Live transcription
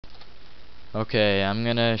Okay, I'm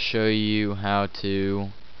gonna show you how to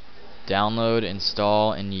download,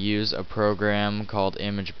 install, and use a program called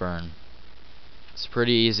Imgburn. It's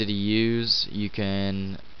pretty easy to use. You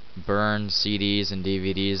can burn CDs and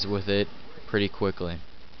DVDs with it pretty quickly.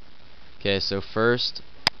 Okay, so first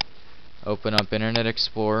open up Internet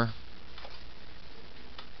Explorer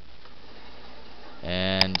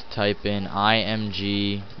and type in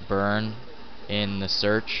Imgburn in the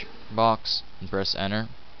search box and press enter.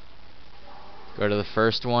 Go to the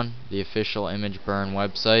first one, the official Imgburn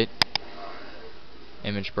website,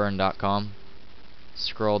 imgburn.com.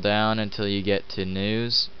 Scroll down until you get to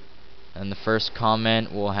news, and the first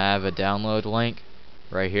comment will have a download link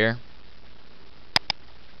right here.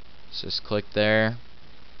 So just click there,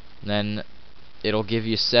 and then it'll give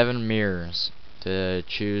you 7 mirrors to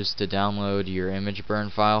choose to download your Imgburn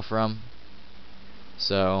file from.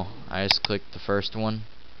 So I just clicked the first one.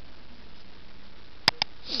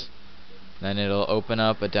 Then it'll open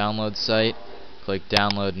up a download site. Click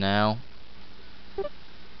download now.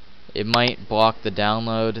 It might block the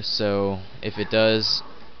download, so if it does,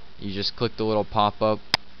 you just click the little pop-up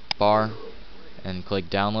bar and click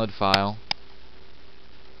download file.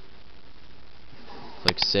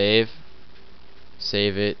 Click save.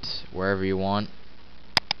 Save it wherever you want.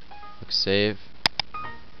 Click save.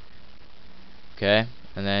 Okay,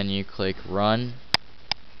 and then you click run.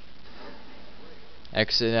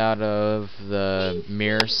 Exit out of the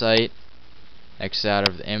mirror site. Exit out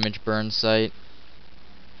of the Imgburn site.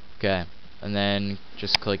 Okay, and then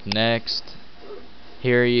just click next.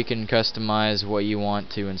 Here you can customize what you want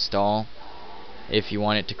to install. If you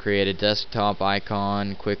want it to create a desktop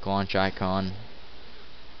icon, quick launch icon,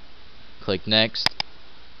 click next.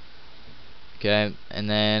 Okay, and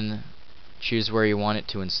then choose where you want it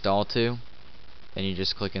to install to, and you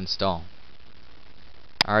just click install.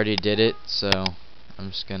 I already did it, so I'm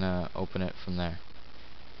just gonna open it from there.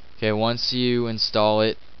 Okay, once you install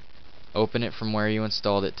it, open it from where you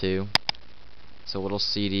installed it to. It's a little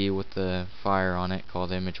CD with the fire on it called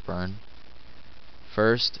Imgburn.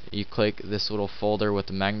 First, you click this little folder with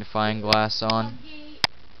the magnifying glass on.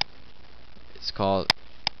 It's called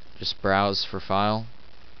just browse for file.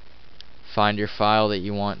 Find your file that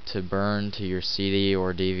you want to burn to your CD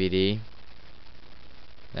or DVD.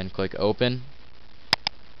 Then click open.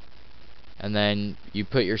 And then you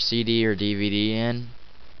put your CD or DVD in,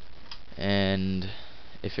 and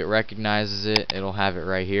if it recognizes it, it'll have it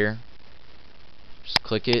right here. Just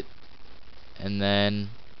click it, and then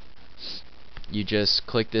you just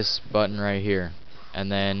click this button right here,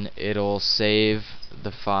 and then it'll save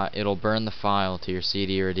the file. It'll burn the file to your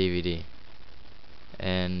CD or DVD,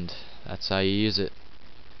 and that's how you use it.